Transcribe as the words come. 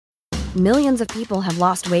Millions of people have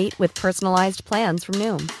lost weight with personalized plans from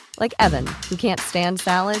Noom. Like Evan, who can't stand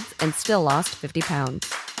salads and still lost 50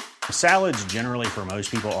 pounds. Salads generally for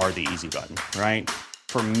most people are the easy button, right?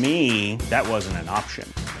 For me, that wasn't an option.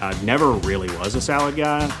 I never really was a salad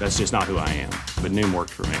guy. That's just not who I am. But Noom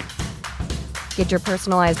worked for me. Get your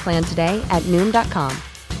personalized plan today at Noom.com.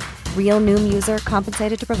 Real Noom user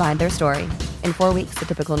compensated to provide their story. In 4 weeks, the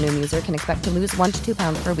typical Noom user can expect to lose 1 to 2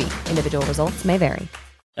 pounds per week. Individual results may vary.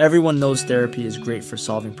 Everyone knows therapy is great for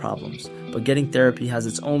solving problems, but getting therapy has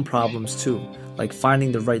its own problems too, like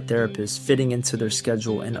finding the right therapist, fitting into their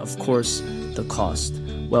schedule, and of course, the cost.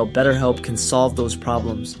 Well, BetterHelp can solve those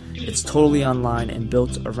problems. It's totally online and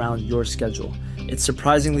built around your schedule. It's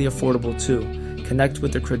surprisingly affordable too. Connect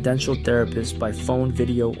with a credentialed therapist by phone,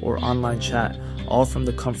 video, or online chat, all from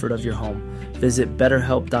the comfort of your home. Visit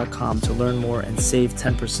BetterHelp.com to learn more and save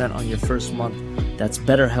 10% on your first month. That's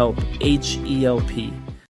BetterHelp, H-E-L-P.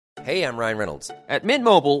 Hey, I'm Ryan Reynolds. At Mint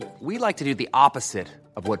Mobile, we like to do the opposite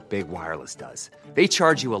of what Big Wireless does. They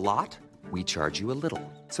charge you a lot, we charge you a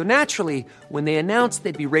little. So naturally, when they announced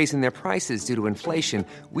they'd be raising their prices due to inflation,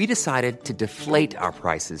 we decided to deflate our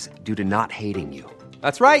prices due to not hating you.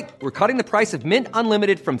 That's right. We're cutting the price of Mint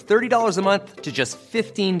Unlimited from $30 a month to just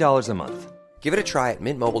 $15 a month. Give it a try at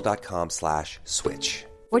mintmobile.com/switch.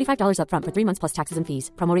 $45 up front for 3 months plus taxes and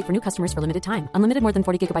fees. Promo rate for new customers for limited time. Unlimited more than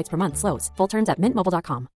 40 gigabytes per month. Slows full terms at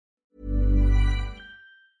mintmobile.com.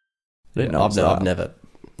 I've never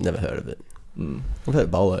heard of it. I've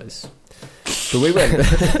heard Bolos. But we went...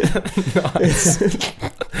 Nice.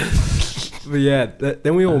 But yeah,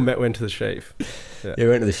 then we all went to the Sheaf. Yeah, we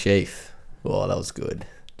went to the Sheaf. Oh, that was good.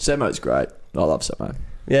 Semo's great. I love Semo.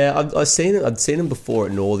 Yeah, I'd seen him before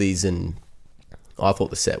at Northies, and I thought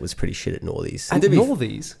the set was pretty shit at Northies. At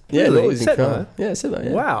Northies? Yeah, really? Northies in Semo? Yeah, Semo,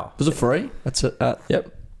 yeah. Wow. Was it free? That's it.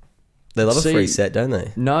 Yep. They love a free set, don't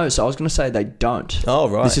they? No, so I was going to say they don't. Oh,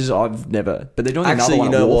 right. I've never, but they're doing actually, another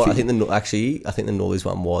one. You know what? Wharfie. I think the Northies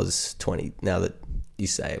one was 20. Now that you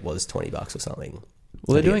say it was $20 or something.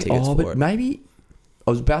 Well, they're doing. But maybe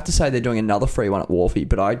I was about to say they're doing another free one at Wharfie,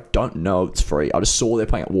 but I don't know if it's free. I just saw they're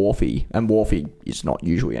playing at Wharfie, and Wharfie is not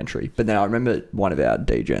usually entry. But then I remember one of our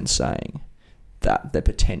DJs saying that they're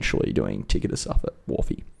potentially doing ticket stuff at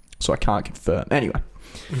Wharfie, so I can't confirm.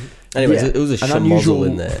 Anyways, it was an unusual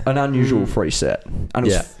in there. An unusual free set. And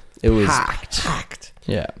it was packed.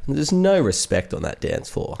 Yeah. There's no respect on that dance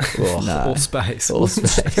floor. No. All space.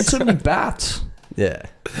 It's so many bats. Yeah.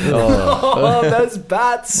 Oh, those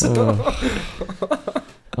bats.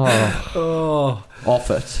 Off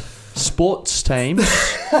it. Sports teams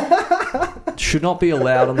should not be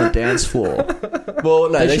allowed on the dance floor. Well,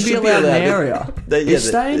 no, they should be allowed in the area.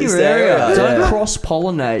 Stay in your area. Don't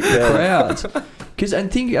cross-pollinate the crowds. It's in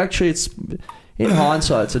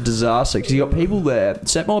hindsight, it's a disaster because you got people there.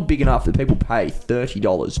 Setmo are big enough that people pay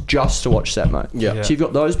 $30 just to watch Setmo. Yeah. So you've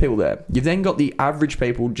got those people there. You've then got the average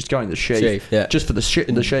people just going to the Sheaf, just for the Sheaf.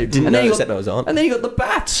 And then Setmo was on. And then you got the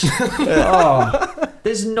bats.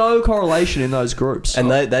 There's no correlation in those groups.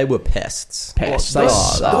 And they were pests. Pests.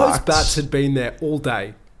 Those bats had been there all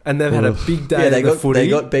day. And they've had a big day they in the footy. They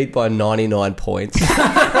got beat by 99 points.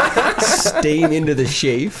 Steam into the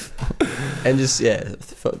Sheaf. And just,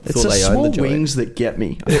 it's the small wings that get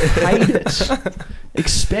me. I hate it.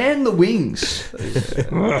 Expand the wings.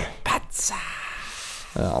 Bats.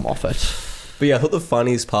 I'm off it. But yeah, I thought the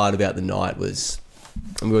funniest part about the night was,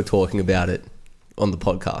 and we were talking about it on the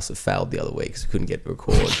podcast that failed the other week because we couldn't get it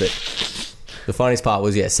recorded, but the funniest part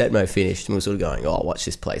was, Setmo finished and we were sort of going, watch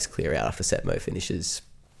this place clear out after Setmo finishes.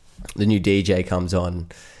 The new DJ comes on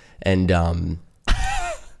and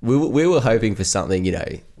we were hoping for something,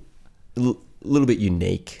 a little bit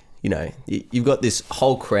unique. You've got this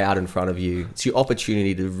whole crowd in front of you. It's your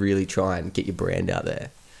opportunity to really try and get your brand out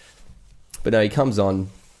there. But no, he comes on,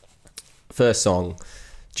 first song,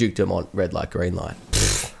 Duke Dumont, Red Light, Green Light.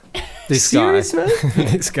 This Serious, guy. man?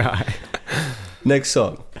 This guy. Next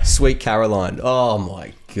song, Sweet Caroline. Oh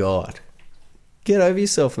my God. Get over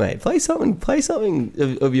yourself, mate. Play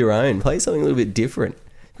something of your own. Play something a little bit different.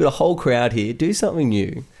 You've got a whole crowd here. Do something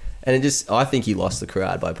new. And I think he lost the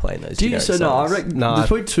crowd by playing those generic songs. I reckon there's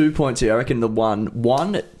probably 2 points here. I reckon the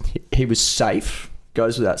one, he was safe,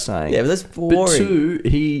 goes without saying. Yeah, but that's boring.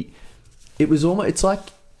 But 2, it was almost, it's like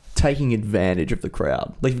taking advantage of the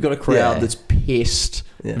crowd. Like you've got a crowd that's pissed.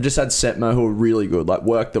 Yeah. We've just had Setmo who are really good, like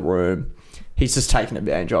work the room. He's just taken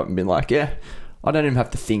advantage of it and been like, I don't even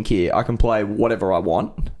have to think here. I can play whatever I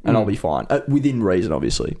want and I'll be fine. Within reason,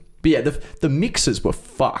 obviously. But yeah, the mixers were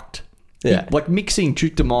fucked. Yeah. Like mixing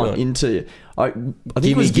Duke Dumont into, I think it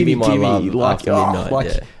Gimme, was Gimme Gimme My Gimme, Love like, After Midnight, like,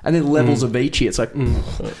 yeah. and then levels of Avicii. It's like,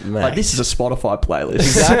 Mate. this is a Spotify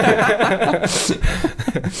playlist.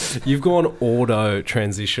 You've gone auto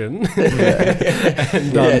transition.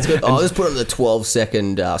 It's good. I'll just put on the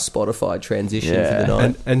 12-second Spotify transition for the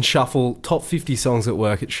night. and shuffle top 50 songs at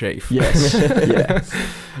work at Sheaf. Yes, yeah.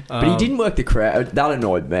 But he didn't work the crowd. That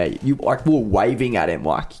annoyed me. You like we were waving at him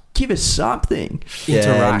like, give us something.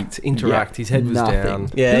 Interact. Yeah. His head was Nothing. down.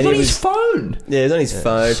 Yeah, He and was on it his was- phone. Yeah, he was on his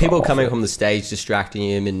phone. So People coming awful. from the stage distracting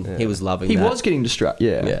him, and he was loving He that. was getting distracted.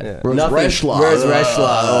 Yeah. Yeah. Whereas Nothing- Reshla, Whereas Reshla,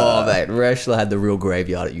 oh mate, Reshla had the real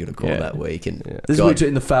graveyard at Unicorn Yeah. that week, and This God, week's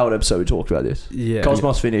in the failed episode. We talked about this. Yeah.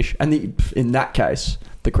 Cosmos finish, and in that case,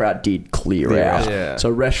 the crowd did clear out. Yeah.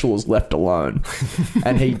 So Reshla was left alone,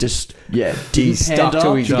 and he just didn't stuck pander,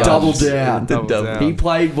 to his doubled guns. down. Doubled down. He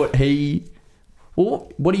played what he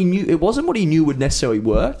knew. It wasn't what he knew would necessarily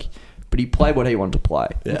work, but he played what he wanted to play.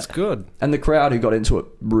 That's good. And the crowd who got into it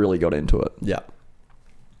really got into it. yeah.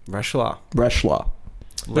 Reshla.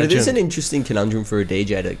 But it is an interesting conundrum for a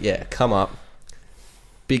DJ to come up.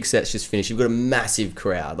 Big set's just finished. You've got a massive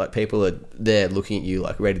crowd. Like, people are there looking at you,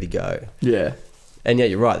 like, ready to go. Yeah. And yeah,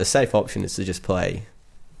 you're right. The safe option is to just play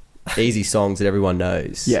easy songs that everyone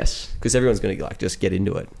knows. Yes. Because everyone's going to, like, just get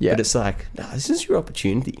into it. Yeah. But it's like, no, this is your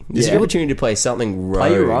opportunity. This is Yeah. your opportunity to play something rogue.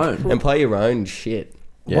 Play your own. And play your own shit.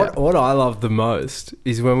 Yeah. What I love the most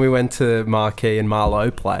is when we went to Marquee and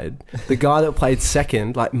Marlo played. The guy that played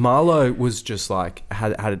second, like Marlo was just like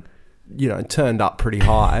had turned up pretty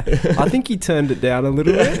high. I think he turned it down a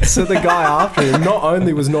little bit. So the guy after him not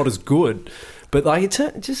only was not as good, but like it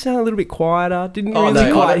just sounded a little bit quieter. Didn't Oh, really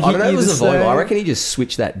no, quite I don't know hit if it you was the the volume. same. I reckon he just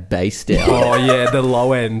switched that bass down. Oh yeah, the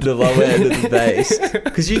low end. The low end of the bass.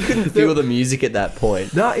 Because you couldn't feel the music at that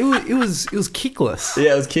point. No, it was kickless.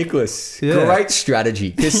 Yeah, it was kickless. Yeah. Great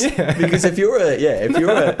strategy. Because if you're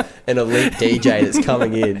an elite DJ that's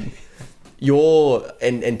coming in,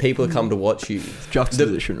 and people come to watch you.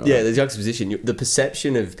 Juxtaposition, right? Yeah, the juxtaposition. The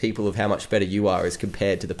perception of people of how much better you are is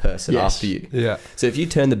compared to the person Yes. after you. Yeah. So if you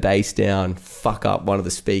turn the bass down, fuck up one of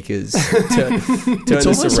the speakers, turn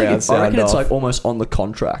the surround I sound reckon it's off. like almost on the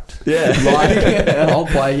contract. Yeah. Like, I'll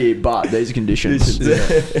play here, but these conditions.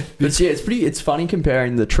 But yeah, it's funny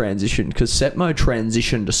comparing the transition, because Setmo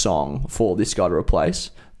transitioned a song for this guy to replace.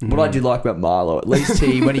 What I do like about Marlo, at least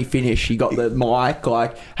when he finished, he got the mic,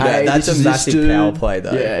 like, hey, that's this a is massive this dude. power play,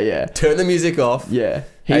 though. Yeah. Turn the music off. Yeah.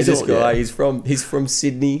 Hey, this all- guy, yeah. he's from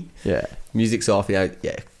Sydney. Yeah. Music's off, yeah.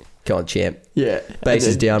 Come on, champ. Yeah. Bass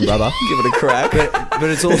is down, brother. Give it a crack.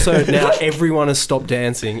 But it's also now everyone has stopped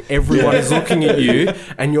dancing. Everyone is looking at you,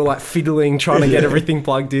 and you're like fiddling, trying to get everything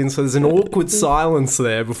plugged in. So there's an awkward silence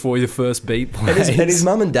there before your first beat plays. And his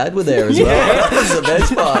mum and dad were there as well. That was the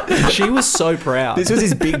best part. She was so proud. This was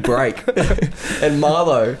his big break. And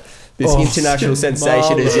Marlo, this international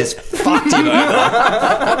sensation, has just fucked him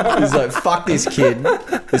over. He's like, fuck this kid.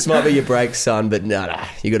 This might be your break, son, but nah,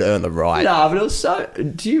 you got to earn the right. Nah, but it was so.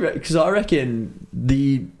 Because I reckon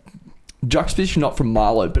the juxtaposition, not from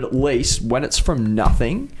Marlo, but at least when it's from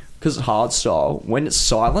nothing, because it's hard style, when it's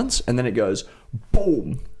silence and then it goes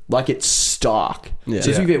boom, like it's stark. Yeah.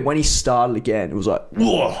 So if you get when he started again, it was like,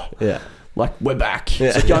 whoa, Yeah. like we're back. Yeah.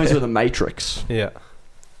 It's like going through the Matrix. Yeah.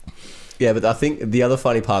 Yeah, but I think the other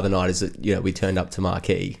funny part of the night is that, we turned up to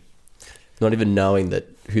Marquee, not even knowing that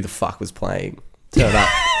who the fuck was playing.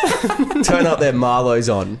 Turn up there, Marlo's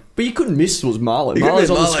on. But you couldn't miss was Marlo. You couldn't Marlo's miss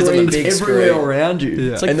on the Marlo's on the screens big everywhere screen. around you.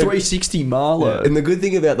 Yeah. It's like And the- 360 Marlo. And the good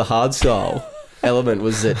thing about the hardstyle element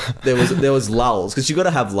was that there was lulls, because you got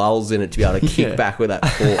to have lulls in it to be able to kick back with that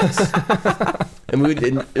chorus. And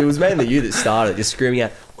it was mainly you that started just screaming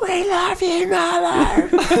out, "We love you,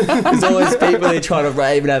 Marlo!" There's always people there trying to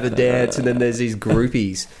rave and have a dance, and then there's these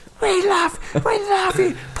groupies. We love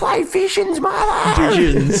you. Play Visions, Marlo.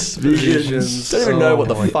 Visions. Don't even know what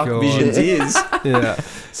the Oh my fuck God. Visions is. Yeah.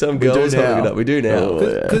 Some We do girls now. holding it up. We do now. Oh,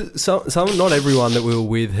 yeah. Because some, not everyone that we were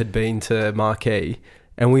with had been to Marquee.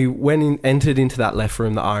 And we entered into that left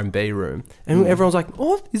room, the R&B room. And everyone's like,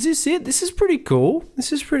 oh, is this it? This is pretty cool.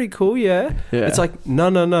 Yeah. Yeah. It's like,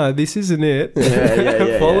 no, this isn't it.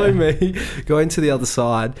 Yeah, Follow me. Go into the other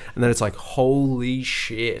side. And then it's like, holy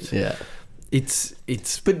shit. Yeah. It's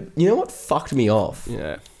But you know what fucked me off?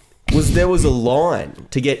 yeah. There was a line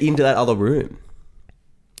to get into that other room.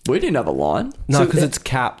 We didn't have a line. No, So because that- it's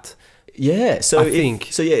capped. Yeah, so I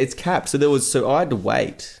think. it's capped. So I had to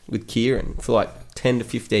wait with Kieran for like 10 to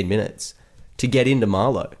 15 minutes to get into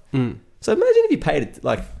Marlo. So imagine if you paid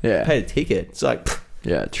a ticket. It's like,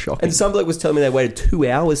 Yeah, it's shocking. and some bloke was telling me they waited 2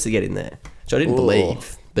 hours to get in there, which I didn't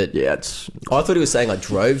believe. But Yeah, it's I thought he was saying I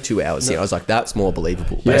drove 2 hours here. I was like, that's more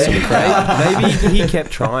believable. Yeah. Based on the crowd. Maybe he kept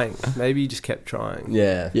trying. Maybe he just kept trying.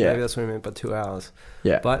 Yeah. Yeah. Maybe that's what he meant by 2 hours.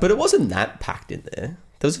 yeah. But But it wasn't that packed in there.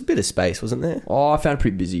 There was a bit of space, wasn't there? I found it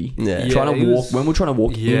pretty busy. Yeah. Yeah, Trying it to walk was- when we're trying to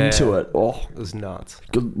walk Yeah. into it. Oh, it was nuts.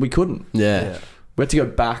 we couldn't. Yeah. We had to go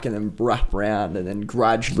back and then wrap around, and then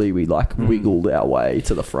gradually we like wiggled our way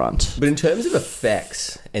to the front. But in terms of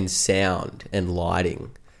effects and sound and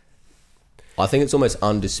lighting, I think it's almost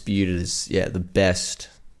undisputed as the best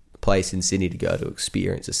place in Sydney to go to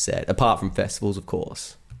experience a set, apart from festivals, of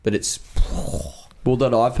course. But it's Well,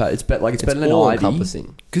 that I've had, it's better than all Ivy.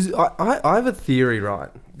 encompassing. Because I have a theory, right?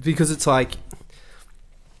 Because it's like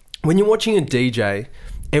when you're watching a DJ,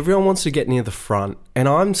 everyone wants to get near the front, and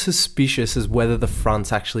I'm suspicious as whether the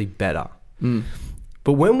front's actually better.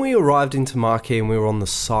 But when we arrived into Marquee and we were on the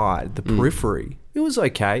side, the periphery, it was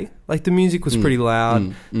okay. Like the music was pretty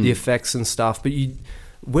loud, the effects and stuff. But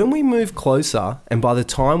when we moved closer, and by the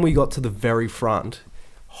time we got to the very front,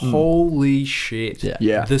 holy shit.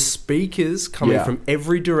 Yeah. The speakers coming Yeah. from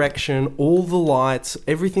every direction, all the lights,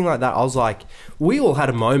 everything like that. I was like, we all had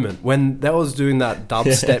a moment when that was doing that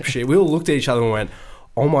dubstep shit. We all looked at each other and went,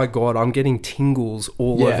 oh my God, I'm getting tingles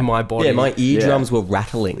all Yeah. over my body. Yeah, my eardrums were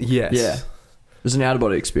rattling. Yes. Yeah. It was an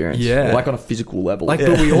out-of-body experience. Yeah. Like on a physical level. Like,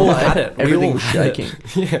 but we all had it. We Everything all was had it.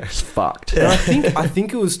 shaking. Yeah. It's fucked. And I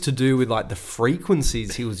think it was to do with like the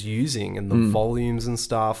frequencies he was using and the volumes and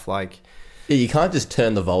stuff. Like, Yeah, you can't just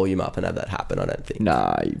turn the volume up and have that happen, I don't think.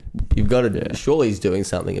 Nah. You've got to... Surely he's doing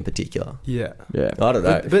something in particular. yeah. Yeah. I don't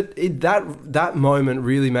know. But that moment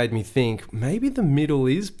really made me think maybe the middle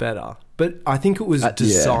is better. But I think it was Yeah.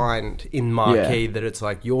 designed in Marquee that it's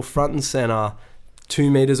like you're front and center, 2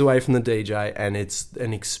 meters away from the DJ, and it's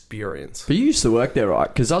an experience. But you used to work there, right?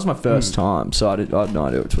 Because that was my first time, so I had no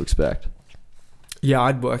idea what to expect. Yeah,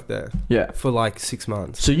 I'd worked there Yeah. for like 6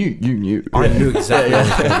 months. So you knew. I knew exactly what it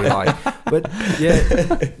was going to be like. But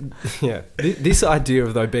yeah. This idea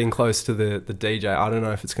of though being close to the DJ, I don't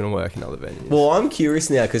know if it's going to work in other venues. Well, I'm curious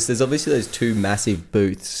now because there's obviously those 2 massive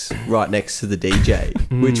booths right next to the DJ,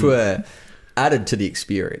 which were added to the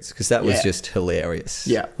experience because that was Yeah. just hilarious.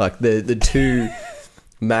 Yeah. Like the 2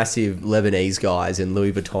 massive Lebanese guys in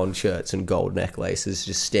Louis Vuitton shirts and gold necklaces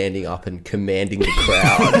just standing up and commanding the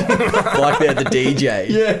crowd like they're the DJ.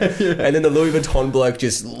 Yeah. And then the Louis Vuitton bloke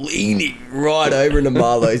just leaning right over into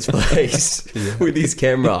Marlowe's face with his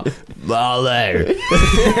camera. Marlowe.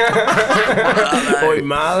 Oi,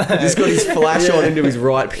 Marlo. Just got his flash on into his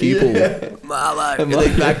right pupil. Marlo. And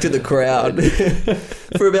then back to the crowd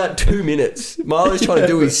for about 2 minutes. Marlo's trying to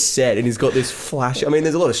do his set and he's got this flash. I mean,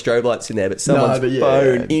 there's a lot of strobe lights in there, but someone's but yeah.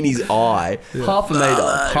 phone in his eye. half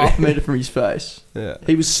a meter from his face. Yeah.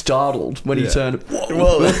 He was startled when he turned.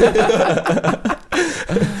 Well,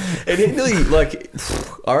 and he nearly, like,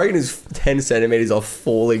 I reckon is 10 centimetres off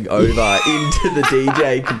falling over into the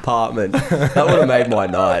DJ compartment. That would have made my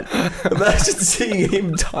night. Imagine seeing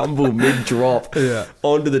him tumble mid-drop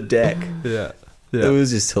onto the deck. Yeah. It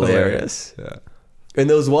was just hilarious. Yeah. And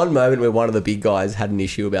there was one moment where one of the big guys had an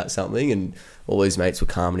issue about something and all his mates were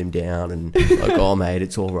calming him down and like, oh mate,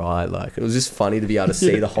 it's all right. Like, it was just funny to be able to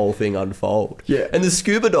see the whole thing unfold. Yeah. And the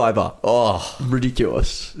scuba diver,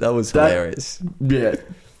 Ridiculous. that was hilarious. Yeah.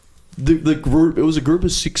 The group, it was a group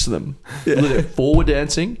of 6 of them. Yeah. 4 were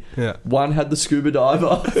dancing. Yeah. 1 had the scuba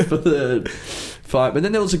diver for the fight. But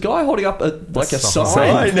then there was a guy holding up a sign.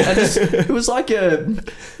 sign. And it was like a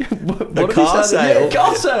what car sale. Yeah,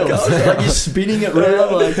 car sale. Like you're spinning it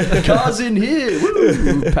around like, cars in here.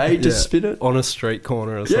 Woo. Paid to spin it. On a street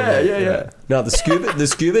corner or something. Yeah. No, the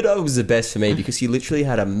scuba diver was the best for me because he literally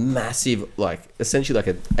had a massive, like, essentially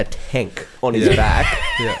like a tank on his back.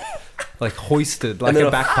 Yeah. Like hoisted, like and then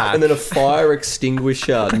a backpack. And then a fire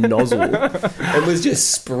extinguisher nozzle. And was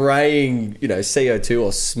just spraying, CO2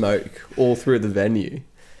 or smoke all through the venue.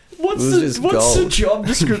 What's It was just the gold. job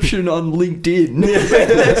description on LinkedIn?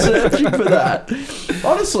 They're searching for that.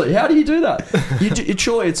 Honestly, how do you do that?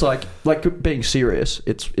 It's like being serious.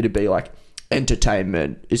 It'd be like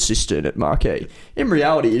entertainment assistant at Marquee. In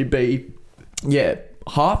reality, it'd be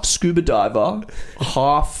half scuba diver,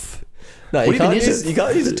 half. No, What you can't, even is you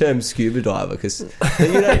can't use the term scuba diver because I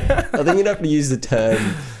think you'd have to use the term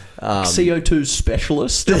CO2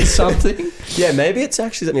 specialist or something. Yeah, maybe it's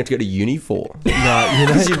actually something you have to go to uni for. No,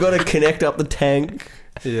 Because you've got to connect up the tank.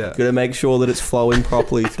 Yeah. Got to make sure that it's flowing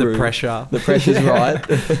properly through. The pressure. The pressure's right.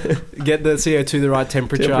 Get the CO2 the right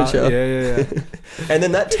temperature. Yeah. And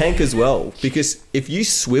then that tank as well, because if you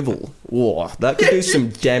swivel, that could do some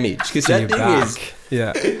damage. Because that thing is,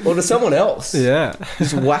 Yeah. or to someone else. Yeah.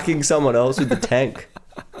 Just whacking someone else with the tank.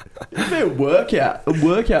 It'd be a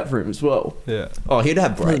workout for him as well. Yeah. Oh, he'd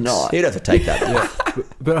have breaks. Not. He'd have to take that off.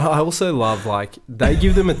 But I also love, like, they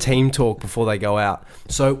give them a team talk before they go out.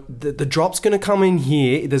 So the drop's going to come in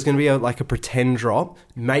here. There's going to be a pretend drop.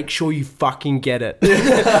 Make sure you fucking get it.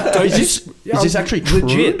 Is this actually true?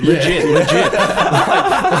 legit?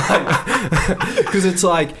 Because it's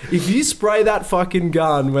like, if you spray that fucking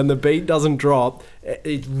gun when the beat doesn't drop,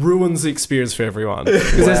 it ruins the experience for everyone.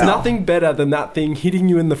 Because there's nothing better than that thing hitting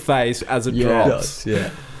you in the face as it drops. Yeah.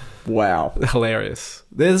 Wow. Hilarious.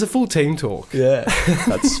 There's a full team talk. Yeah.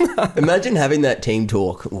 Imagine having that team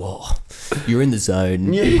talk. Whoa. You're in the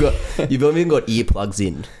zone. You've even got earplugs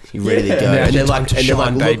in. You're ready to go. Yeah, and they're like,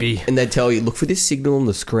 shine, baby. Look, and they tell you, look for this signal on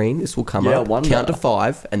the screen. This will come up. wonder. Count to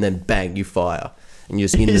 5, and then bang, you fire. And you're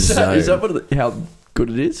just in the zone. Is that how good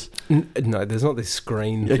it is? No, there's not this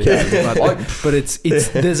screen thing, Okay. but it's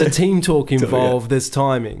there's a team talk involved. There's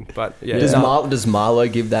timing, but yeah. Does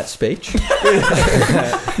Marlo give that speech?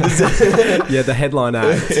 Yeah, the headline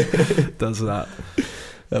act does that.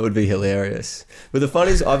 That would be hilarious. But the fun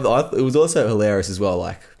is, it was also hilarious as well.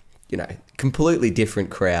 Like, you know, completely different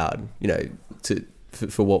crowd, you know,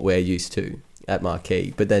 for what we're used to at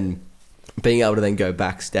Marquee. But then being able to then go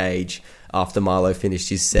backstage after Marlo finished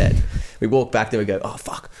his set, we walk back there. We go, oh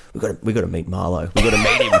fuck, we got to meet Marlo. We got to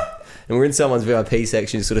meet him. And we're in someone's VIP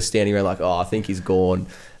section, sort of standing around like, oh, I think he's gone.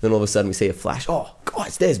 Then all of a sudden we see a flash. Oh,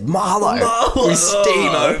 guys, there's Marlo. We steam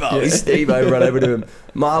over. We steam over, run over to him.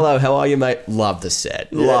 Marlo, how are you, mate? Love the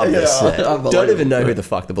set. Love the set. Don't even know who the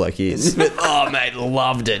fuck the bloke is. But, oh, mate,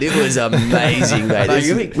 loved it. It was amazing,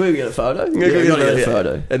 mate. We'll get a photo. We gotta get a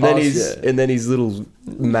photo. And then his little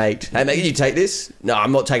mate. Hey, mate, can you take this? No,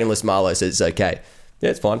 I'm not taking unless Marlo says it's okay. Yeah,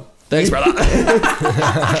 it's fine. Thanks, brother.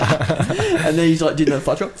 And then he's like, didn't have a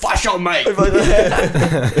flash shot? Flash shot, mate.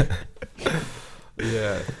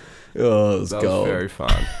 Yeah, Oh, it was that gold. was very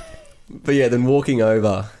fun. But yeah, then walking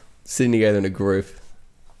over, sitting together in a group,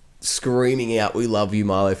 screaming out, "We love you,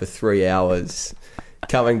 Marlo," for 3 hours.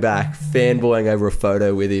 Coming back, fanboying over a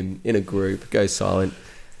photo with him in a group, goes silent.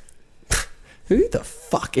 Who the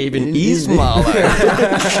fuck even is Marlo?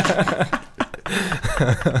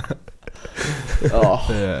 Oh,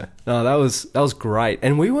 Yeah, no, that was great,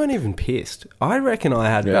 and we weren't even pissed. I reckon I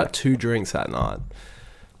had about 2 drinks that night.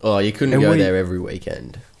 Oh, you couldn't And go we- there every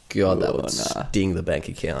weekend. God, that would nah. sting the bank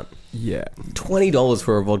account. Yeah, $20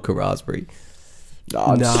 for a vodka raspberry.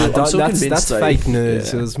 I'm still that's convinced fake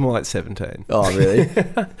news. Yeah. It was more like 17. Oh, really?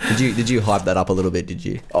 Did you hype that up a little bit? Did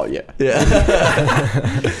you? Oh yeah.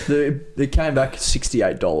 They came back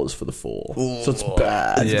 $68 for the 4, so it's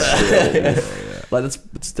bad. Yeah. Like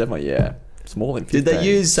it's definitely it's more than 15. Did they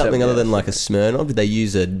use something other than like a Smirnoff? Did they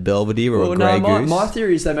use a Belvedere or a Grey Goose? My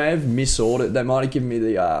theory is they may have misordered. They might have given me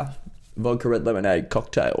the vodka red lemonade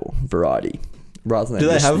cocktail variety rather than. Do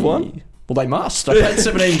they just have the- one? Well, they must. I paid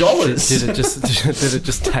 $17. Did it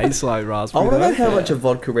just taste like I raspberry? want to know though? how much a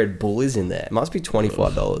vodka Red Bull is in there. It must be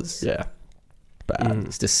 $25. Yeah, bad.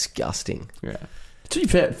 It's disgusting. Yeah. To be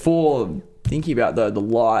fair, for thinking about the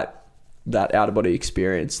light, that out of body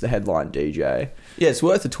experience, the headline DJ. Yeah, it's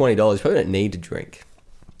worth the $20. You probably don't need to drink.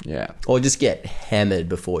 Yeah. Or just get hammered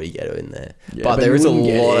before you get in there. Yeah, but but there you is a wouldn't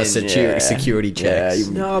get lot of in, security checks.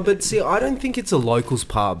 Yeah, No, but see, I don't think it's a locals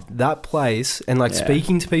pub. That place, and like Yeah.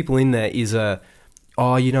 speaking to people in there is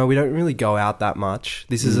we don't really go out that much.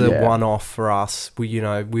 This is a Yeah. one-off for us.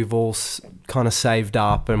 We've all kind of saved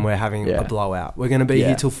up and we're having Yeah. a blowout. We're going to be Yeah.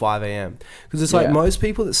 here till 5 a.m. Because it's like Yeah. most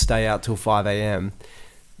people that stay out till 5 a.m.,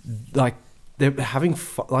 like they're having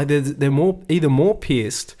they're either more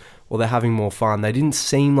pissed or they're having more fun. They didn't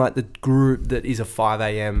seem like the group that is a 5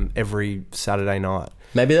 a.m. every Saturday night.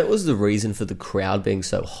 Maybe that was the reason for the crowd being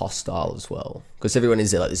so hostile as well. Because everyone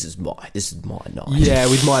is there like, this is my night. Yeah,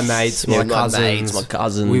 with my mates, my cousins. my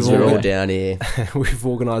cousins, We've we're all all- down here. We've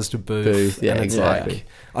organised a booth. Yeah, and it's exactly. like,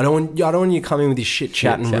 I don't want you to come in with this shit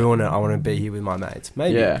chat and chat. ruin it. I want to be here with my mates.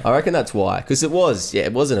 Maybe. Yeah. I reckon that's why. Because it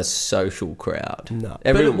wasn't a social crowd. No.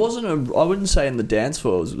 But it wasn't I wouldn't say in the dance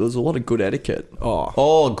floor, there was a lot of good etiquette.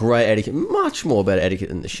 Oh, great etiquette. Much more better etiquette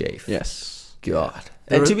than the Sheaf. Yes. God.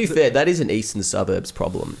 And to be fair, that is an eastern suburbs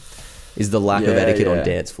problem, is the lack of Yeah, etiquette on yeah.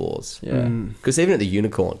 dance floors. Yeah. Because even at the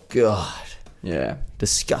Unicorn, God, Yeah.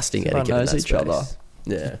 disgusting Everyone etiquette in knows that each space. other.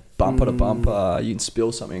 Yeah. Bumper to bumper, you can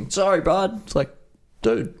spill something. Sorry, bud. It's like,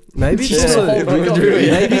 dude. Maybe it's Yeah. also,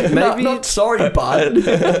 Maybe maybe not sorry, bud.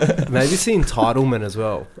 maybe it's the entitlement as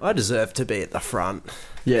well. I deserve to be at the front.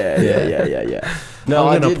 Yeah. No, I'm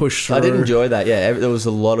I gonna did, push I did through. enjoy that. Yeah, there was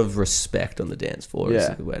a lot of respect on the dance floor. Is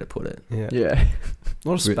Yeah. a good way to put it. Yeah. Yeah. A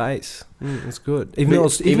lot of space. It's good. Even But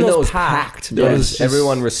though it was packed. yes, it was just-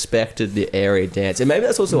 everyone respected the area dance, and maybe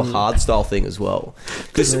that's also a hardstyle thing as well,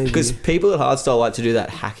 because people at hardstyle like to do that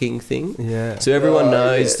hacking thing. Yeah. So everyone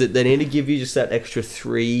knows that they need to give you just that extra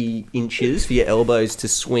 3 inches for your elbows to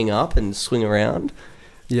swing up and swing around.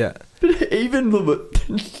 Yeah. But even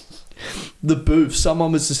the booths,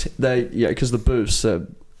 someone was just because the booths.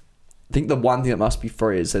 I think the one thing that must be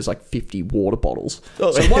free is there's like 50 water bottles.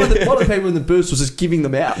 Oh. So one of the people in the booths was just giving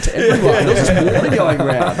them out to everyone. There was just water going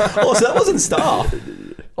around. Oh, so that wasn't staff.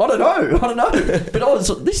 I don't know. But I was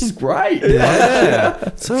like, this is great. Yeah.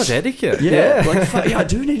 So much etiquette. Yeah. Like, I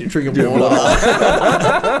do need to drink a water.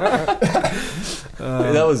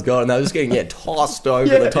 That was gone. They were just getting tossed over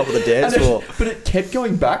the top of the dance And floor. but it kept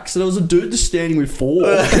going back, so there was a dude just standing with 4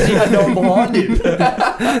 because he had no one behind him.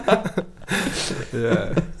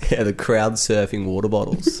 Yeah, the crowd surfing water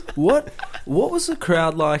bottles. What was the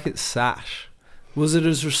crowd like at Sash? Was it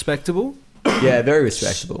as respectable? Yeah, very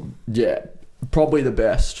respectable. Yeah, probably the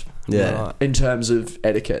best. Yeah. Right. In terms of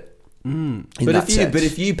etiquette. But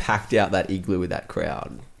if you packed out that igloo with that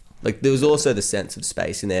crowd, like there was also the sense of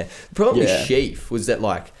space in there. The problem with Sheaf was that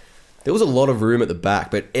like there was a lot of room at the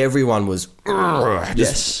back, but everyone was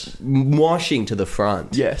just moshing to the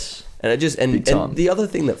front. Yes. And it just Big time. and the other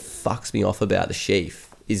thing that fucks me off about the Sheaf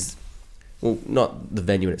is, well, not the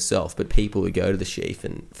venue in itself, but people who go to the Sheaf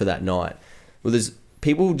and for that night. Well, there's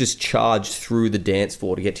people who just charge through the dance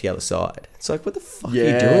floor to get to the other side. It's like, what the fuck are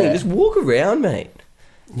you doing? Just walk around, mate.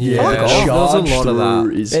 Yeah. Fuck off. There's a lot of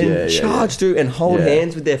that. And charge through and hold Yeah.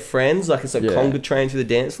 hands with their friends like it's a conga train through the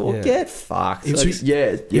dance floor. Yeah. Get fucked. It's Like,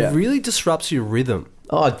 It really disrupts your rhythm.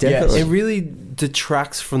 oh, definitely. It really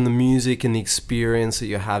detracts from the music and the experience that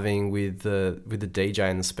you're having with the DJ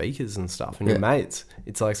and the speakers and stuff and your mates.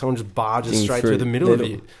 It's like someone just barges Getting straight through through the middle of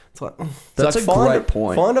middle. you. It's like, That's like, a great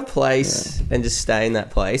point. Find a place and just stay in that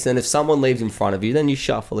place. And if someone leaves in front of you, then you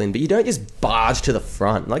shuffle in. But you don't just barge to the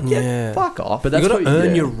front. Like, fuck off. But you that's got to what-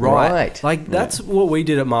 earn your right. Right. Like that's what we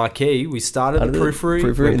did at Marquee. We started Under the the periphery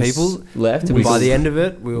periphery when and people left and And by we- the end of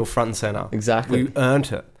it, we were front and center. Exactly. We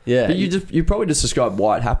earned it. yeah. But you probably just described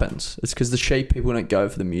why it happens. It's because the Sheep people don't go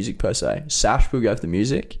for the music per se. Sash people go for the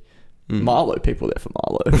music. Marlow people are there for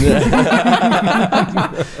Marlow.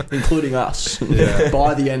 Including us.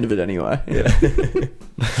 By the end of it anyway.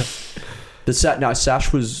 But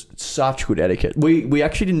Sash was such good etiquette. We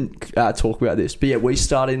actually didn't talk about this. But yeah, we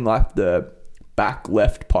started in like the back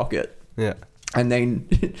left pocket. Yeah. And then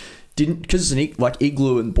didn't... Because it's an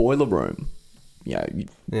igloo and boiler room. You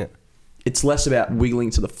know, it's less about wiggling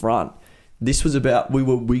to the front. This was about we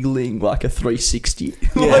were wiggling like a 360.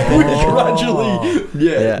 Like we gradually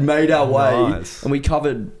made our way. Nice. And we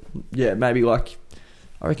covered, maybe like,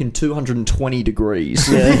 I reckon 220 degrees.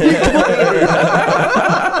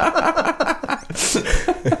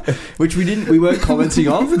 Which we weren't commenting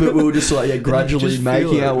on, but we were just like, gradually Just making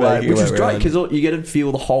feel our it, way, making which our was way great around. because you get to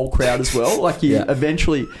feel the whole crowd as well. Like you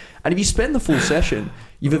eventually, and if you spend the full session,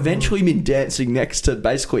 you've eventually been dancing next to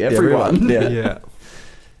basically everyone. Yeah.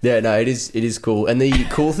 Yeah, no, it is cool. And the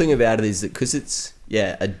cool thing about it is that because it's,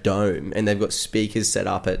 a dome and they've got speakers set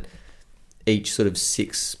up at each sort of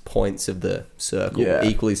 6 points of the circle,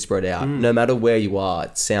 equally spread out. No matter where you are,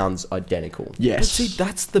 it sounds identical. Yes. But see,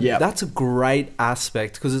 that's a great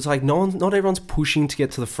aspect because it's like not everyone's pushing to get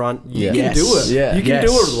to the front. You can Yes. do it. Yeah. You can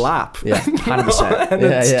do a lap. Yeah. 100%. and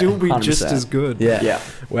it'd still be 100%. just as good. Yeah. Yeah.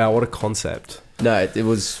 Wow, what a concept. No, it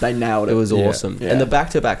was... They nailed it. It was Yeah. awesome. Yeah. And the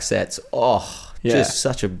back-to-back sets, just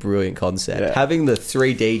such a brilliant concept. Yeah. Having the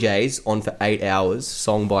 3 DJs on for 8 hours,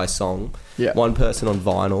 song by song. Yeah. One person on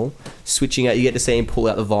vinyl. Switching out, you get to see him pull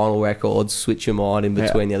out the vinyl records, switch them on in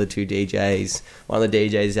between the other 2 DJs. One of the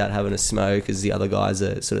DJs out having a smoke as the other guys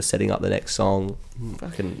are sort of setting up the next song.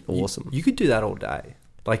 Fucking awesome. You could do that all day.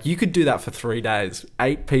 Like you could do that for 3 days.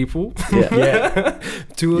 8 people. Yeah.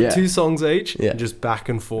 two songs each. Yeah. Just back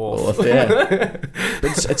and forth. Yeah.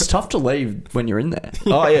 It's tough to leave when you're in there.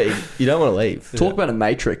 Oh, yeah. You don't want to leave. Talk about a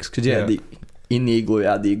matrix because in the igloo,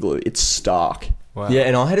 out the igloo, it's stark. Wow. Yeah,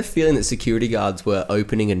 and I had a feeling that security guards were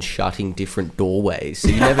opening and shutting different doorways, so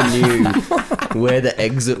you never knew where the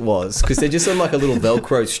exit was because they're just on like a little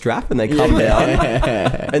Velcro strap and they come down.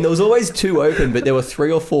 And there was always 2 open, but there were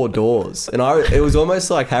 3 or 4 doors, and it was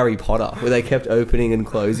almost like Harry Potter where they kept opening and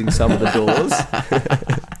closing some of the doors.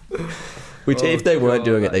 Which, if they weren't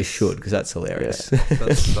doing it, they should because that's hilarious.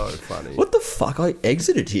 That's so funny. What the fuck? I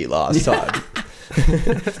exited here last time.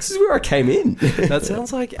 This is where I came in. That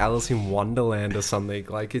sounds like Alice in Wonderland or something.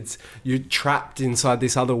 Like you're trapped inside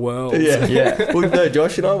this other world. Yeah. Well, no,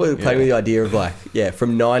 Josh and I were playing with the idea of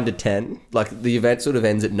from 9 to 10. Like the event sort of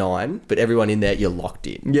ends at 9, but everyone in there, you're locked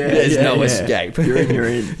in. Yeah, There's no escape. You're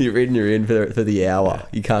in. You're in for the hour.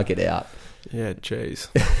 You can't get out. Yeah, jeez.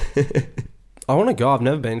 I want to go. I've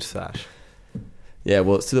never been to Sash. Yeah,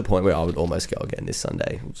 well, it's to the point where I would almost go again this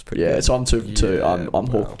Sunday. It was pretty good. So I'm too. Yeah, I'm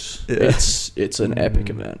hooked. Yeah. It's an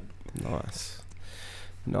epic event. Nice.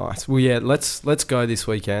 Well, yeah, let's go this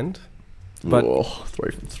weekend. But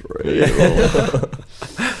 3 from 3.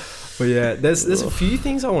 Well, yeah, there's a few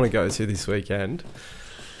things I want to go to this weekend.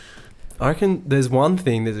 I reckon there's one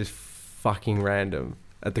thing that is fucking random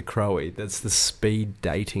at the Crowy. That's the speed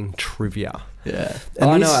dating trivia. Yeah.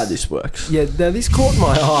 I know how this works. Yeah, now this caught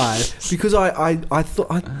my eye because I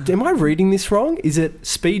thought, am I reading this wrong? Is it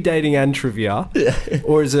speed dating and trivia?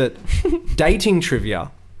 Or is it dating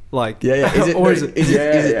trivia? Like, Is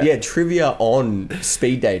it trivia on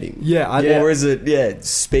speed dating? Yeah. Or is it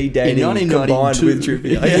speed dating combined with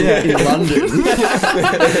trivia? In London.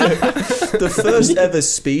 The first ever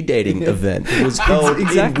speed dating event was held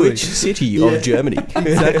in which city of Germany?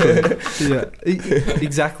 Exactly.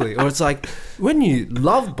 Exactly. Or it's like, when you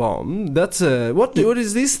love bomb, that's what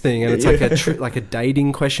is this thing? And it's like a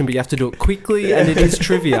dating question, but you have to do it quickly, and it is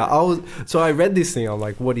trivia. So I read this thing. I'm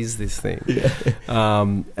like, what is this thing?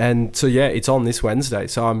 And so it's on this Wednesday.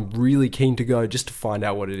 So I'm really keen to go just to find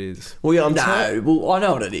out what it is. Well, yeah, I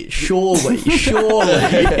know what it is. Surely,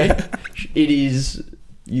 it is.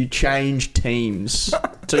 You change teams,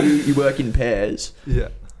 so you work in pairs,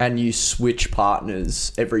 and you switch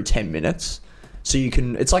partners every 10 minutes. So you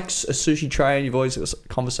can. It's like a sushi tray, and you've always got a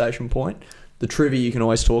conversation point. The trivia you can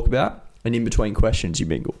always talk about, and in between questions you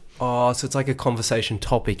mingle. Oh, so it's like a conversation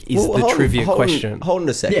topic is the trivia question. Hold on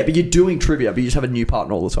a second. Yeah, but you're doing trivia, but you just have a new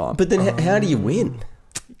partner all the time. But then how do you win?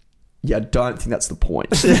 Yeah, I don't think that's the point.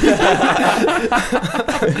 Like,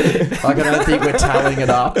 I don't think we're tallying it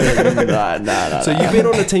up. No. So you've been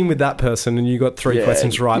on a team with that person and you got 3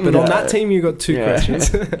 questions right, but on that team you got 2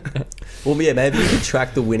 questions. Well, yeah, maybe you could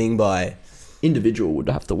track the winning by... Individual would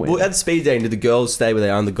have to win. Well, at speed dating, do the girls stay where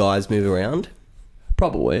they are and the guys move around?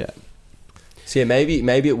 Probably, yeah. So yeah,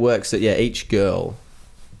 maybe it works that each girl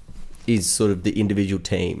is sort of the individual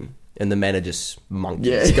team and the men are just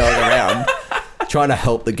monkeys going around trying to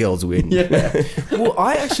help the girls win. Yeah. Well,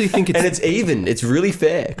 I actually think it's... And it's even. It's really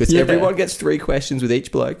fair because everyone gets 3 questions with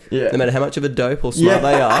each bloke, no matter how much of a dope or smart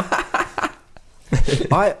they are.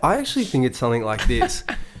 I actually think it's something like this.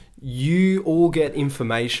 You all get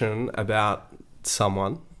information about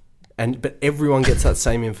someone, but everyone gets that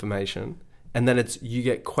same information, and then you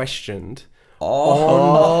get questioned.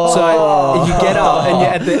 So you get up, and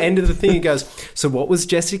at the end of the thing, it goes, so what was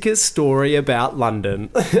Jessica's story about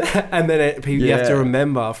London? And then you have to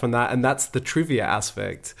remember from that, and that's the trivia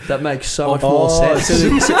aspect. That makes so much more sense.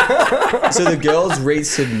 So the girls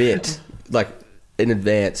resubmit, like, in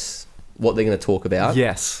advance what they're going to talk about.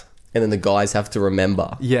 Yes. And then the guys have to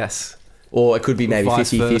remember. Yes. Or it could be maybe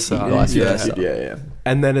 50-50, vice versa. Yeah.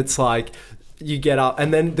 And then it's like... You get up,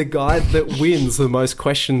 and then the guy that wins the most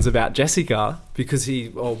questions about Jessica, because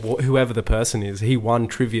whoever the person is, he won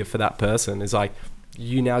trivia for that person, is like,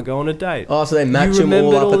 you now go on a date. Oh, so they match them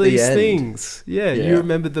all up at the end. Things. Yeah, you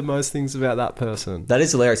remembered the most things about that person. That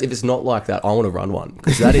is hilarious. If it's not like that, I want to run one,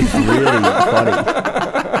 because that is really funny.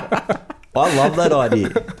 I love that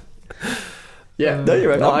idea. Yeah. No,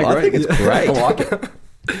 you're right. I think it's great. I like it.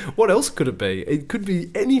 What else could it be? It could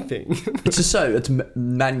be anything. It's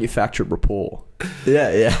manufactured rapport.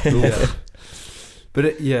 Yeah.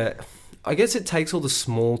 But I guess it takes all the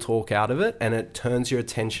small talk out of it, and it turns your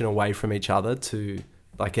attention away from each other to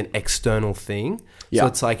like an external thing. So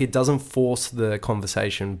it's like it doesn't force the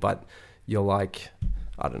conversation, but you're like,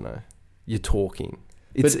 I don't know, you're talking.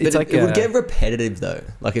 It's like it would get repetitive though.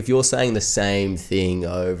 Like if you're saying the same thing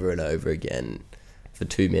over and over again for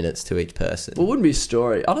 2 minutes to each person. Well, it wouldn't be a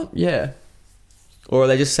story. Or are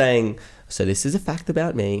they just saying, so this is a fact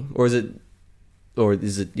about me? Or is it,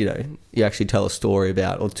 you actually tell a story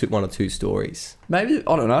about, or 1 or 2 stories? Maybe,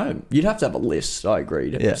 I don't know. You'd have to have a list, I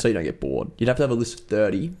agree, so you don't get bored. You'd have to have a list of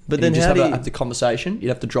 30. But then have the conversation. You'd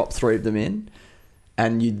have to drop 3 of them in,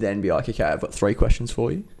 and you'd then be like, okay, I've got 3 questions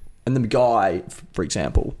for you. And the guy, for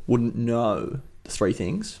example, wouldn't know the 3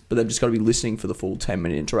 things, but they've just got to be listening for the full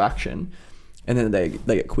 10-minute interaction. And then they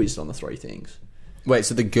get quizzed on the 3 things. Wait,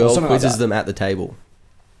 so the girl quizzes them at the table?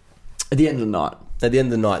 At the end of the night. At the end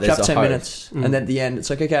of the night, there's a 10 host. minutes. And then at the end,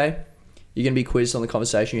 it's like, okay, you're going to be quizzed on the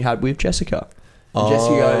conversation you had with Jessica. And Jesse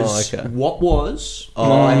goes, okay. what was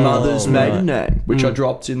my mother's maiden name? Which I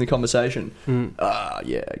dropped in the conversation.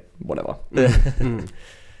 Yeah, whatever.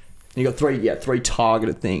 You got three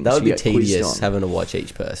targeted things. That would you be get quizzed tedious on. having to watch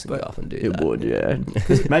each person go up and do that. It would, yeah.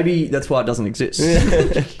 Maybe that's why it doesn't exist.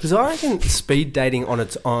 Because I reckon speed dating on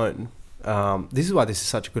its own, this is why this is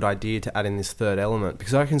such a good idea to add in this third element,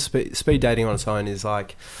 because I reckon speed dating on its own is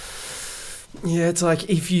like, yeah, it's like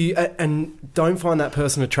if you and don't find that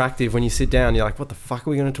person attractive when you sit down, you're like, what the fuck are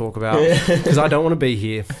we going to talk about? Because I don't want to be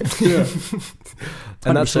here.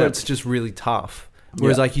 And that's where it's just really tough.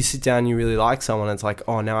 Whereas like you sit down and you really like someone, and it's like,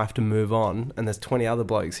 oh, now I have to move on, and there's 20 other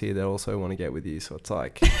blokes here that also want to get with you, so it's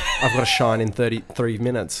like I've got to shine in 33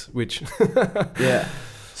 minutes, which Yeah.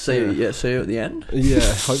 See you at the end. yeah,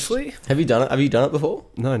 hopefully. Have you done it? Have you done it before?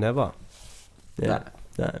 No, never. Yeah.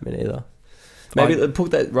 No, me neither. Maybe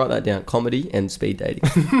write that down. Comedy and speed dating.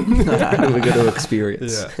 We're going to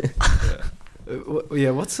experience.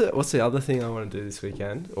 Yeah. What's the other thing I want to do this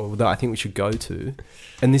weekend, or that I think we should go to,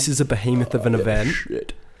 and this is a behemoth of an event,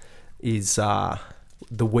 is the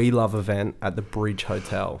We Love event at the Bridge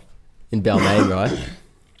Hotel In Balmain, right?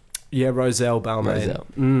 Yeah, Roselle, Balmain.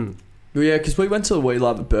 Roselle. Well, yeah, because we went to the We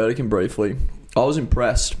Love at Burdekin briefly. I was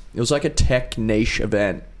impressed. It was like a tech niche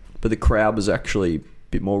event, but the crowd was actually a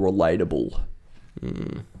bit more relatable.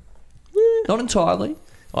 Not entirely.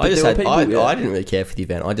 I didn't really care for the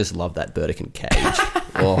event. I just love that Burdekin cage.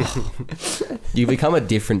 You become a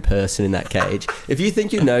different person in that cage. If you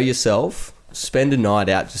think you know yourself, spend a night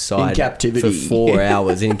outside in captivity for 4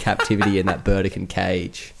 hours in captivity in that Burdekin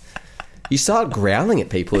cage. You start growling at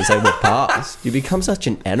people as they walk past. You become such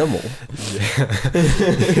an animal.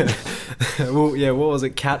 Well, yeah, what was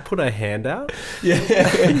it? Kat put her hand out. Yeah.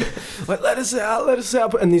 Like, let us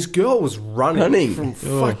out. And this girl was running. From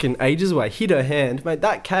fucking ages away. Hit her hand. Mate,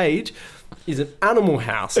 that cage is an animal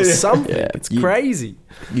house or something. Yeah. It's crazy.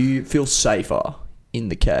 You feel safer in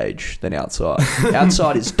the cage than outside.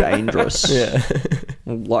 Outside is dangerous. Yeah.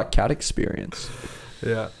 Like Kat experience.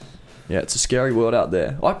 Yeah. Yeah, it's a scary world out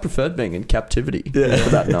there. I preferred being in captivity for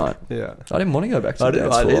that night. Yeah. I didn't want to go back to the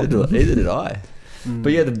dance floor. Either did I.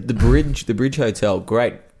 But yeah, the Bridge Hotel,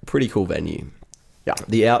 great, pretty cool venue. Yeah.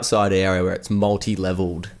 The outside area where it's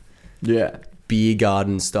multi-leveled, Yeah. beer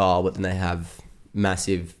garden style, but then they have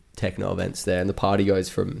massive techno events there, and the party goes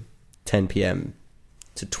from 10 p.m.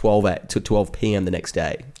 to 12 p.m. the next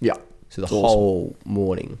day. Yeah. So the whole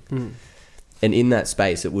morning. And in that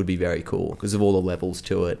space, it would be very cool because of all the levels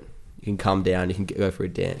to it. You can come down, you can go for a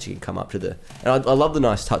dance, you can come up to the... And I love the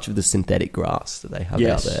nice touch of the synthetic grass that they have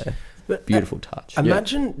out there. But beautiful touch.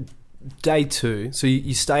 Imagine day 2. So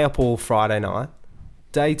you stay up all Friday night.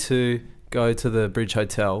 Day 2, go to the Bridge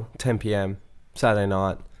Hotel, 10 p.m, Saturday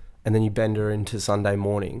night, and then you bend her into Sunday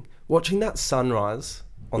morning. Watching that sunrise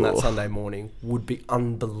on that Sunday morning would be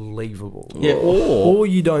unbelievable. Yeah, or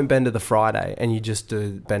you don't bend to the Friday and you just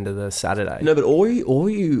do bend to the Saturday. No, but or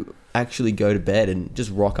you actually go to bed and just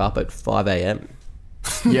rock up at 5 a.m.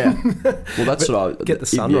 Yeah. Well, that's what I... Get the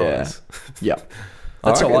sunrise. Yeah.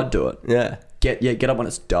 That's how reckon. I'd do it. Yeah. Get up when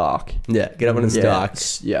it's dark. Yeah, get up when it's dark.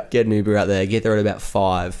 Yeah. Get an Uber out there, get there at about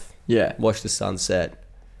 5. Yeah. Watch the sunset.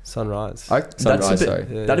 Sunrise.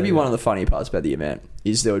 That'd be one of the funny parts about the event,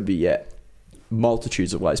 is there would be,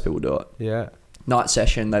 multitudes of ways people do it. Yeah. Night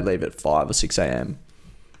session, they leave at 5 or 6 a.m.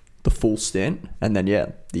 The full stint, and then,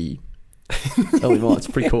 the early morning. It's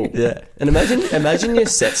pretty cool. Yeah. And imagine your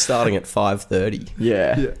set starting at 5:30.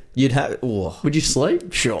 Yeah. You'd have... Oh, Would you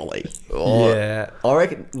sleep? Surely. oh, Yeah. I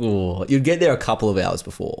reckon... Oh, you'd get there a couple of hours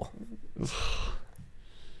before.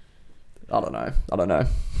 I don't know.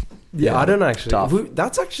 Yeah, I don't actually. Tough.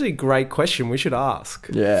 That's actually a great question. We should ask.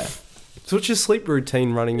 Yeah. So what's your sleep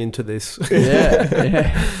routine running into this?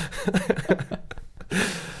 Yeah.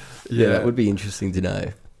 Yeah, that would be interesting to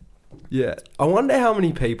know. Yeah. I wonder how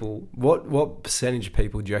many people, what percentage of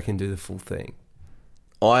people do you reckon do the full thing?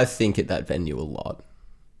 I think at that venue a lot.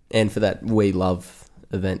 And for that We Love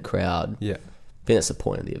event crowd, Yeah. I think that's the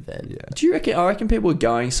point of the event. Yeah. Do you reckon? I reckon people are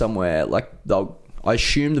going somewhere like I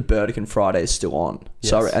assume the Burdekin Friday is still on.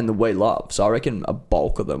 So Yes. and the We Love. So I reckon a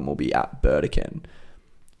bulk of them will be at Burdekin.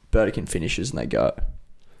 Burdekin finishes and they go.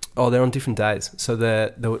 Oh, they're on different days. So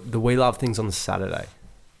the We Love thing's on the Saturday.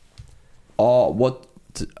 Oh, what?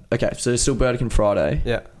 Okay, so it's still Burdekin Friday.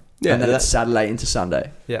 Yeah. Yeah, and then that- it's Saturday into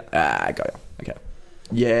Sunday. Yeah. Ah, got you. Okay.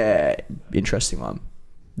 Yeah, interesting one.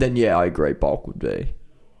 Then I agree. Bulk would be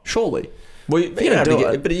surely. Well, you don't have to do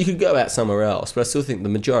get, it. but you could go out somewhere else. But I still think the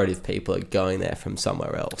majority of people are going there from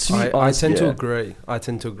somewhere else. To be I honest, tend to yeah.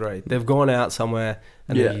 agree. They've gone out somewhere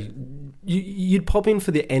and Yeah. they you'd pop in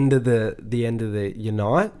for the end of your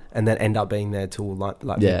night, and then end up being there till like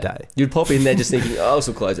midday. You'd pop in there just thinking, oh, this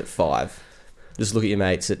will close at 5. Just look at your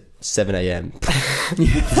mates at 7 a.m.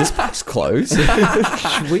 Is this place closed?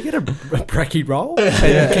 Should we get a brekkie roll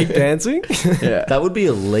and keep dancing? Yeah. That would be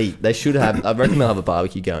elite. They should have. I reckon they'll have a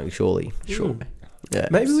barbecue going. Surely. Sure. Yeah.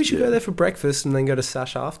 Maybe we should go there for breakfast and then go to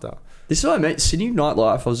Sash after. This is what I mean. Sydney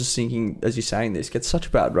nightlife, I was just thinking, as you're saying this, gets such a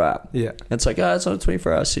bad rap. Yeah. And it's like, it's not a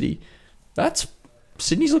 24-hour city.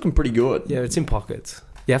 Sydney's looking pretty good. Yeah, it's in pockets.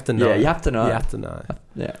 You have to know. Yeah, you have to know. You have to know.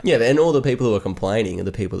 Yeah. Yeah, and all the people who are complaining are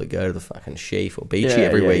the people that go to the fucking Sheaf or Beachy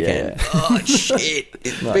every weekend. Yeah. Oh, shit.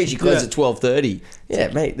 Beachy closes at 12:30.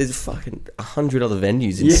 Yeah, mate, there's fucking 100 other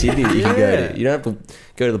venues in Sydney that you can go to. You don't have to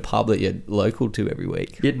go to the pub that you're local to every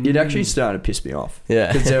week. It actually started to piss me off.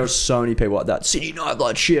 Yeah. Because there were so many people like that. Sydney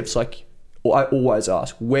nightlife shifts. Like, I always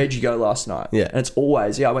ask, where'd you go last night? Yeah. And it's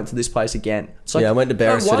always, I went to this place again. It's like, I went to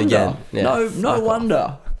Beresford again. Yeah. No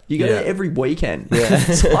wonder. You go there every weekend. Yeah.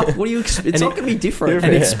 It's like, what do you expect? It's not going to be different.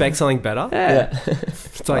 And expect something better. Yeah.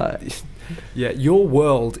 It's like, your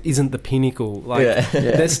world isn't the pinnacle. Like,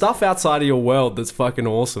 there's stuff outside of your world that's fucking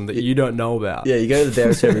awesome that you don't know about. Yeah, you go to the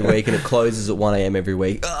Beresford every week and it closes at 1 a.m. every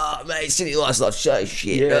week. Oh, mate, Sydney Nightlife so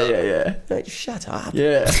shit. Yeah. Mate, shut up.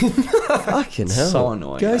 Yeah. Fucking hell. So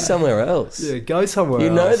annoying. Go somewhere else. Yeah, go somewhere You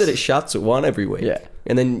else. know that it shuts at 1 every week. Yeah.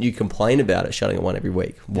 And then you complain about it shutting at 1 every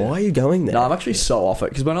week. Why are you going there? No, I'm actually so off it.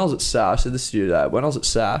 Because when I was at Sash, I said this to you today, when I was at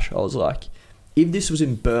Sash, I was like, if this was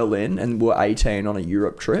in Berlin and we're 18 on a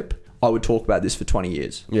Europe trip, I would talk about this for 20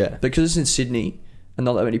 years. Yeah. Because it's in Sydney and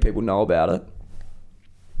not that many people know about it.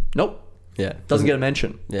 Nope. Yeah. Doesn't get a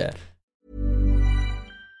mention. Yeah.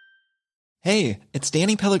 Hey, it's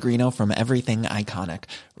Danny Pellegrino from Everything Iconic.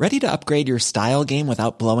 Ready to upgrade your style game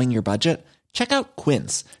without blowing your budget? Check out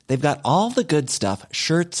Quince. They've got all the good stuff,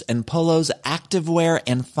 shirts and polos, activewear,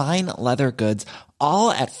 and fine leather goods,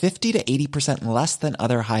 all at 50 to 80% less than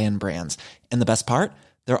other high-end brands. And the best part?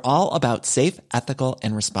 They're all about safe, ethical,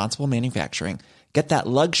 and responsible manufacturing. Get that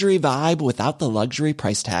luxury vibe without the luxury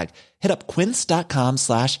price tag. Hit up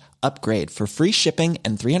quince.com/upgrade for free shipping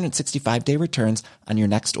and 365-day returns on your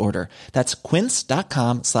next order. That's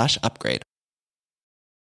quince.com/upgrade.